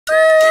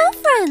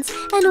friends,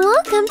 and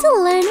welcome to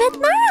Learn with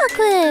Nyra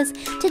Quiz.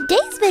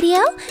 Today's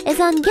video is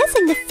on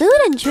guessing the food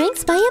and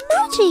drinks by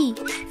emoji.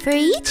 For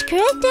each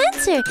correct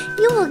answer,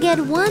 you will get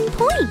 1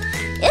 point.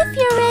 If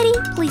you're ready,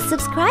 please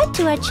subscribe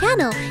to our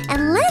channel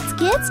and let's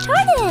get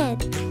started.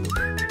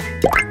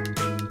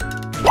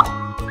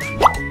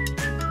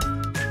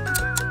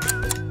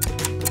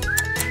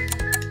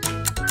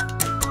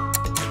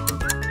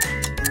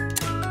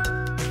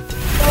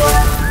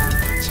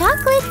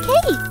 Chocolate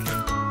cake.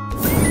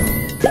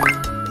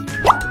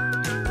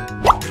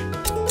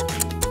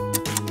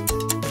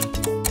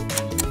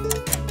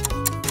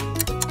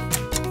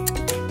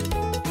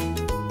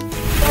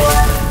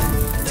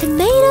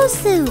 Tomato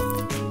soup.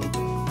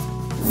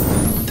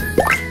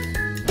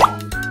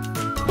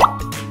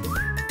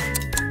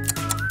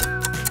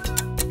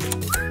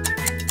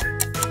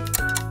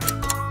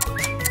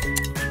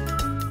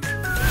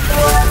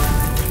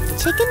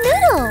 Chicken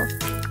noodle.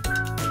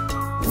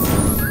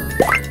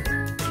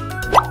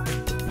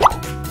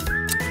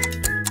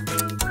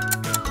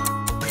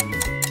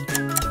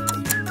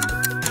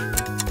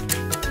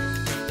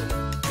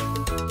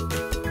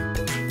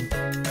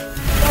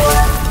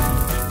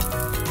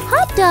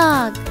 Hot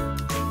dog.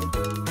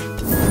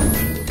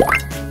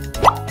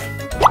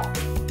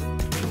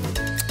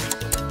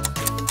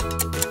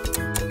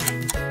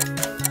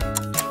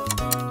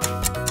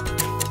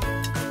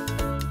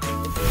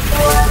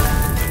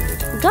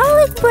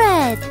 Garlic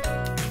bread.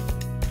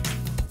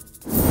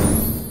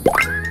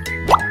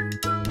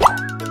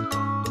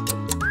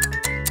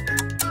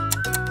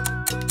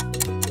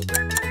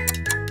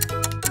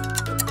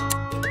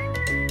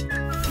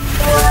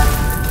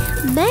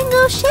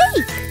 Mango shake.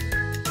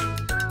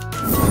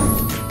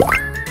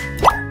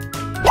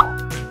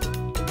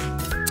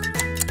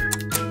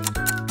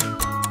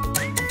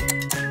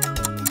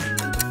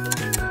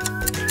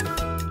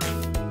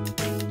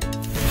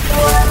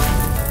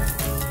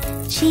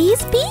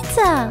 Cheese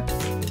pizza.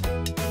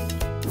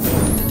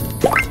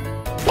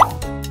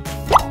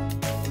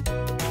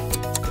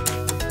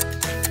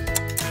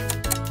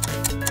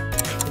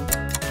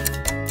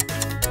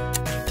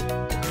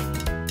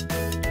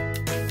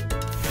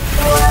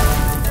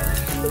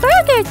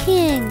 Burger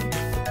King.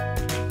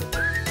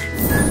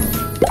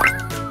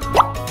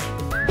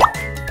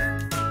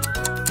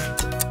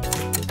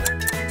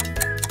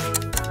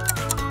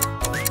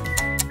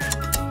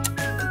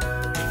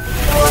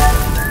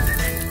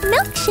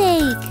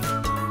 Milkshake.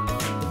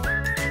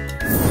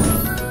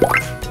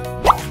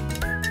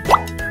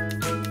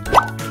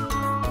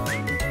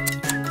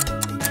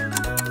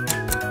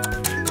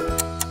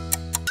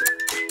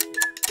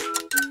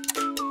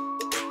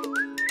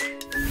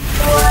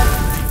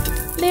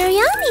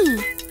 Biryani.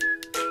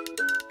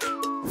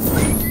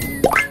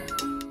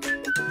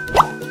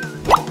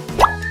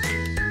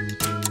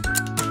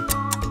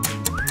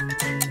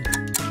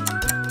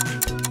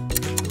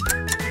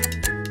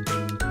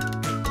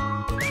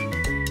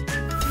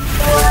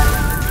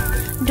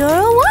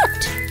 Doro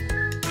what?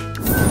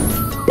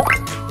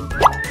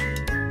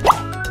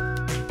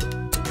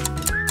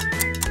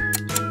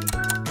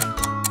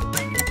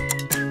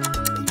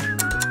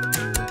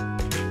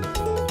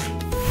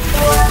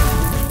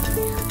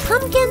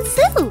 Pumpkin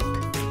soup.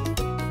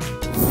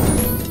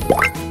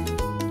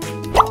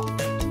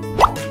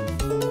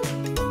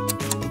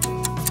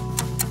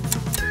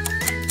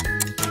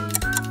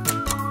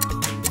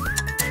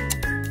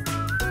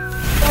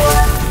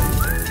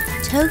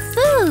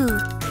 Tofu.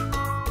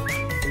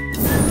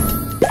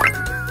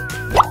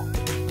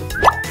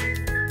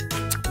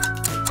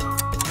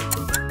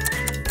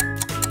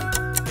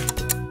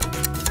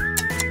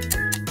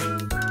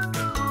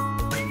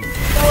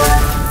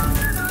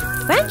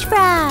 French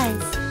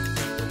fries.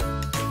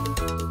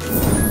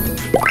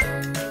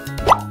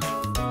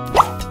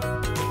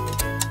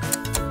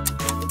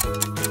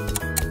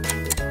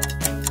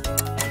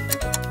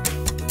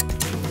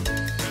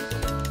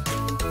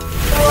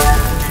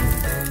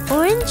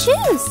 Orange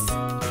juice.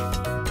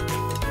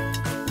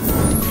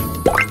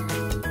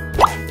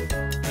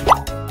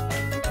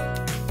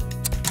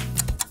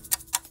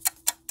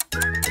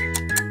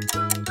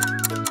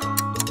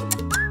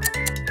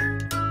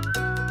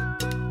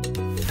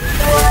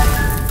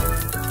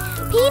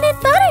 Peanut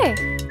butter.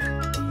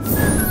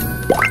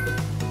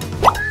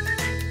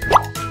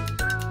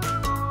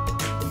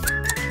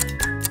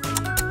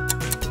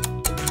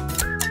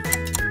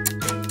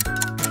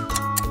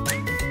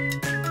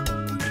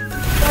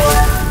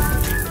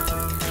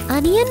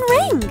 Onion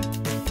ring.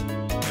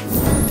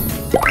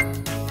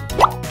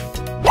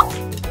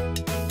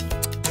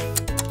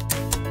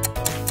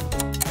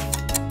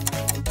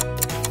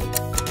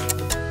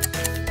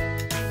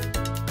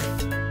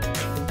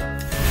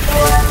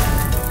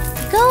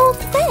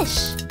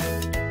 Goldfish.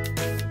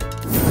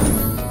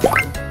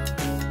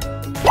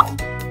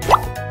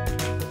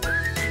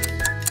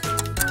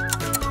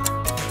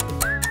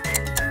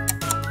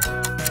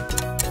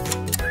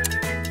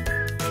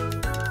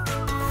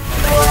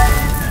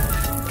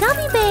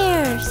 Gummy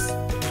bears.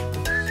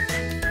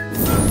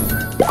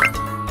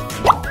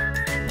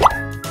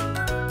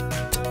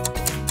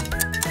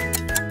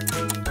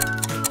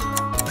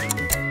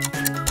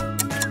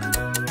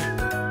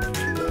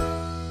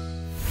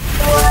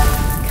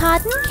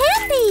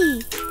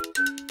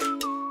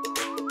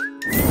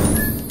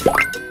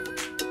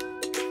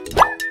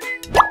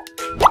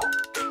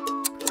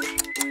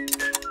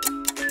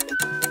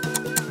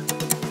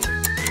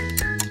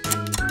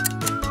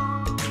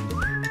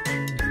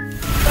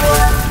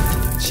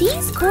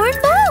 cheese corn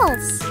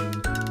balls.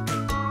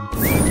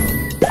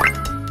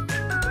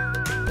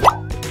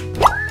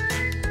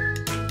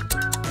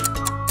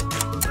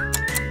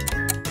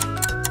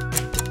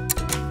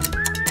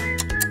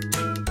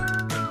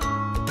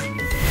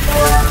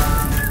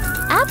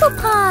 Apple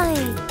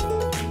pie.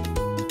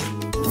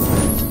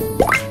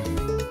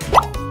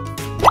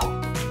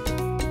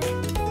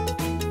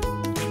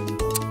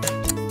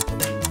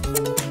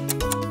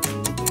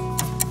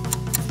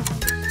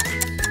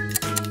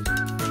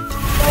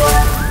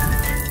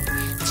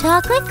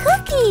 Chocolate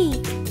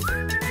cookie.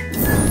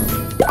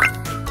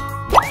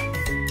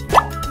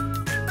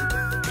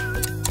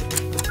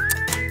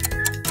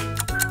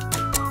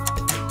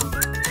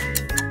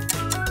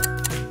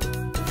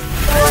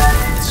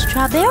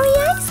 Strawberry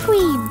ice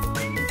cream.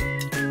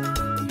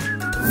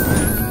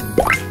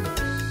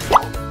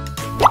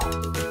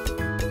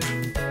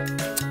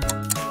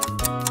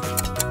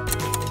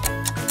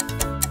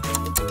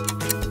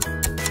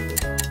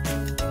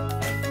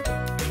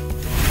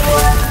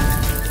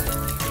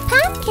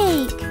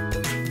 Pancake.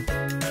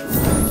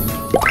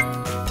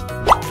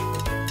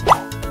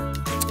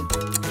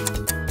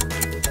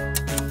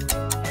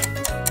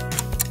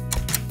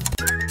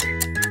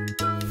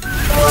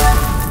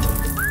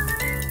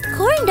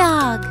 Corn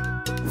dog.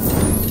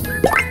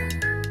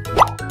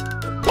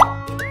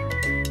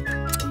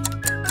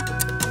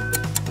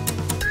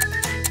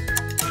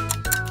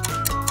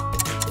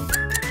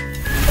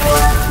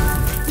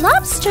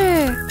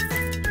 Lobster.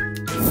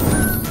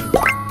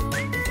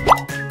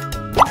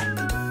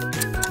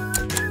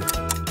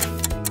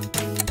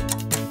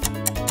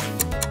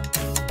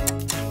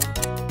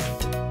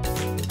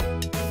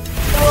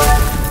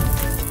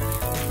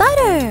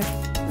 Butter.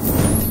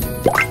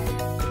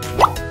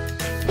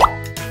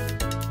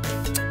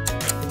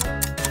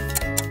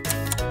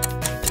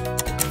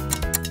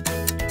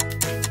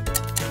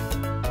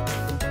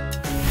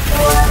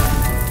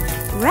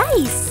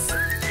 Rice.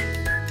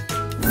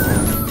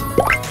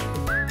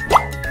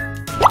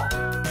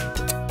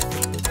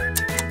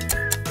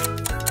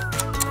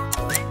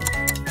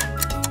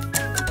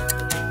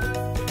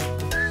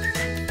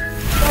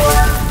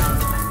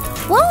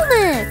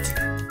 Walnut.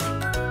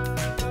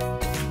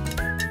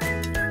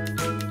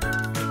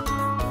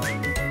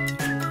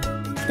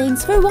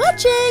 Thanks for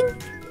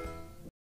watching!